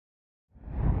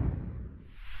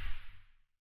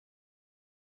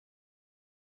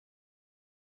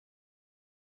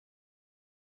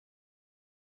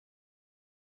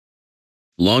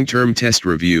Long-term test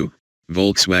review,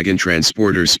 Volkswagen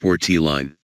Transporter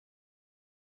Sportline.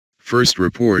 First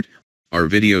report, our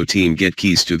video team get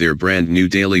keys to their brand new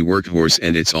daily workhorse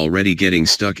and it's already getting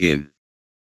stuck in.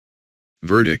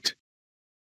 Verdict: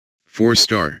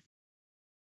 4-star.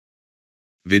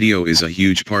 Video is a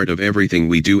huge part of everything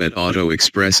we do at Auto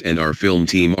Express, and our film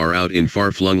team are out in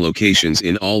far-flung locations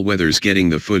in all weathers getting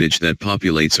the footage that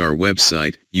populates our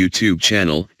website, YouTube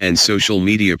channel, and social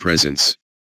media presence.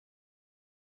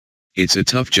 It's a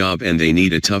tough job and they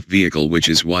need a tough vehicle, which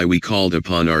is why we called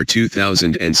upon our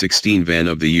 2016 Van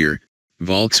of the Year,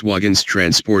 Volkswagen's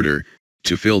Transporter,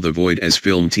 to fill the void as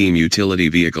film team utility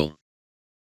vehicle.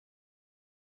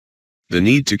 The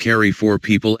need to carry 4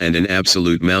 people and an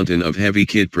absolute mountain of heavy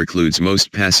kit precludes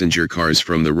most passenger cars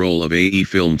from the role of a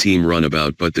film team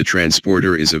runabout, but the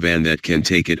Transporter is a van that can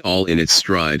take it all in its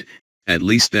stride, at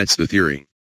least that's the theory.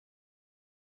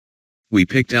 We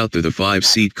picked out the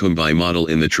 5-seat Combi model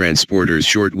in the Transporter's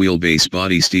short wheelbase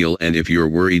body steel, and if you're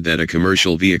worried that a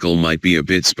commercial vehicle might be a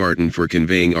bit Spartan for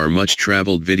conveying our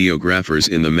much-traveled videographers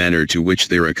in the manner to which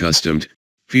they're accustomed,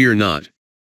 fear not.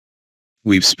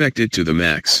 We've spec'd it to the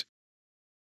max.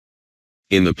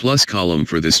 In the plus column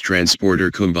for this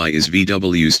Transporter Combi is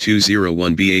VW's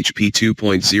 201 bhp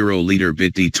 2.0-liter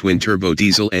BitD twin-turbo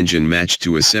diesel engine matched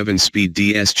to a 7-speed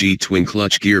DSG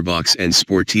twin-clutch gearbox and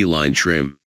Sportline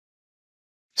trim.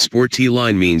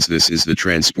 Sportline means this is the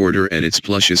Transporter at its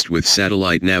plushest, with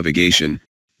satellite navigation,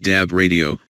 DAB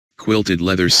radio, quilted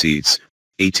leather seats,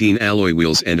 18 alloy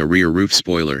wheels and a rear roof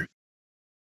spoiler.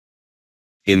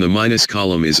 In the minus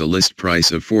column is a list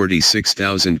price of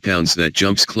 £46,000 that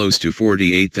jumps close to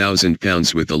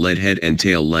 £48,000 with the LED head and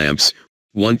tail lamps,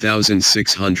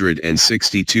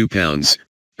 £1,662,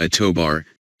 a tow bar,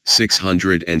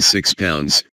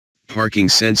 £606, parking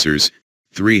sensors,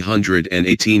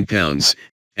 £318,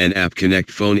 and App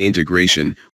Connect phone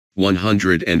integration,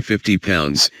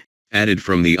 £150, added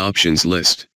from the options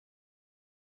list.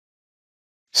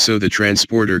 So the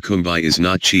Transporter Combi is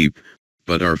not cheap,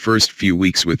 but our first few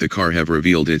weeks with the car have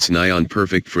revealed it's nigh on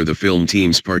perfect for the film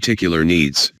team's particular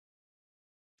needs.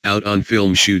 Out on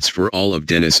film shoots for all of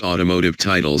Dennis Automotive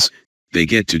titles, they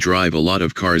get to drive a lot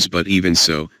of cars, but even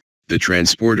so, the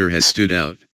Transporter has stood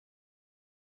out.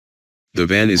 The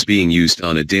van is being used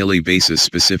on a daily basis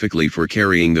specifically for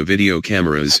carrying the video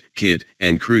cameras, kit,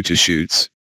 and crew to shoots.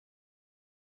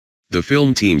 The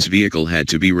film team's vehicle had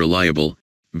to be reliable,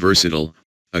 versatile,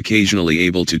 occasionally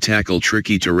able to tackle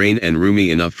tricky terrain, and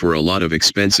roomy enough for a lot of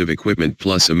expensive equipment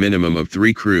plus a minimum of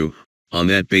 3 crew. On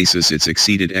that basis it's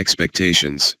exceeded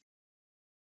expectations.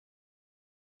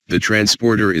 The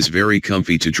Transporter is very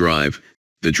comfy to drive,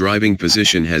 the driving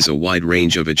position has a wide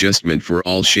range of adjustment for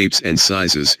all shapes and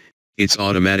sizes, its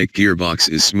automatic gearbox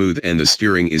is smooth and the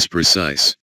steering is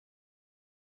precise.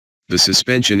 The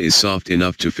suspension is soft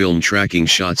enough to film tracking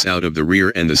shots out of the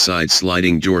rear, and the side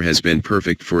sliding door has been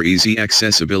perfect for easy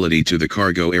accessibility to the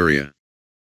cargo area.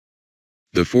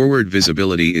 The forward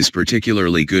visibility is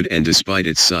particularly good, and despite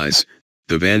its size,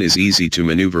 the van is easy to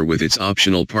maneuver with its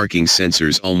optional parking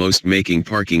sensors, almost making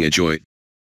parking a joy.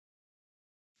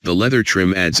 The leather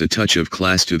trim adds a touch of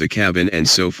class to the cabin and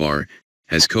so far,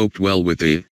 has coped well with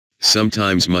the,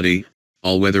 sometimes muddy,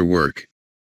 all-weather work.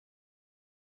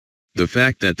 The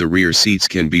fact that the rear seats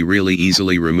can be really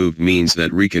easily removed means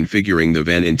that reconfiguring the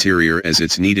van interior as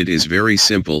it's needed is very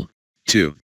simple,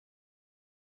 too.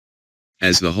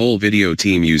 As the whole video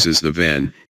team uses the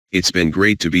van, it's been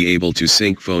great to be able to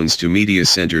sync phones to media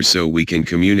center so we can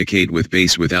communicate with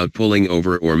base without pulling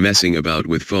over or messing about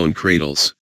with phone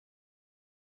cradles.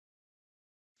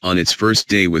 On its first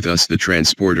day with us, the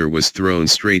Transporter was thrown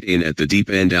straight in at the deep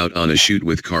end out on a shoot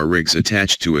with car rigs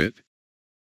attached to it.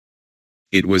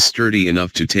 It was sturdy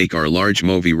enough to take our large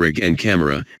movie rig and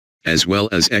camera, as well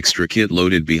as extra kit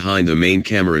loaded behind the main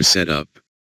camera setup.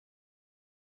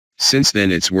 Since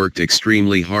then it's worked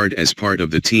extremely hard as part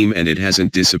of the team and it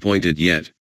hasn't disappointed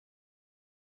yet.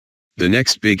 The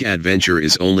next big adventure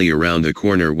is only around the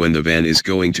corner when the van is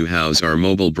going to house our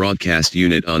mobile broadcast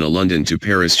unit on a London to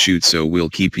Paris shoot, so we'll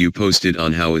keep you posted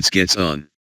on how it gets on.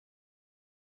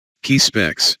 Key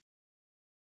specs.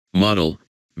 Model: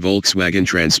 Volkswagen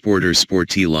Transporter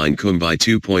Sportline Combi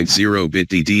 2.0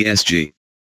 BitD DSG.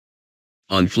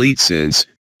 On fleet since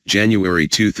January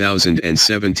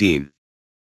 2017.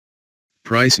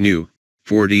 Price new,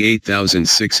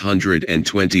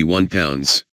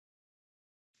 £48,621.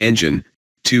 Engine,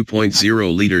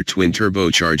 2.0-liter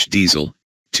twin-turbocharged diesel,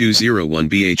 201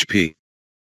 bhp.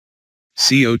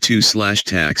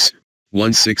 CO2/tax,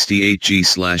 168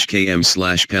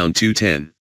 g/km/pound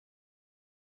 210.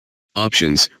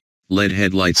 Options: LED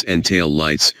headlights and tail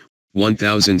lights,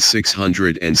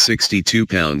 1,662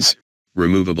 pounds,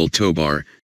 removable tow bar,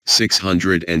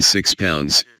 606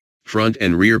 pounds, front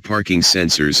and rear parking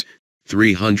sensors,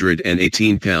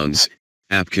 318 pounds,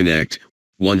 App Connect,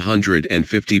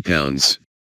 150 pounds.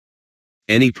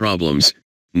 Any problems?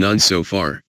 None so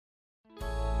far.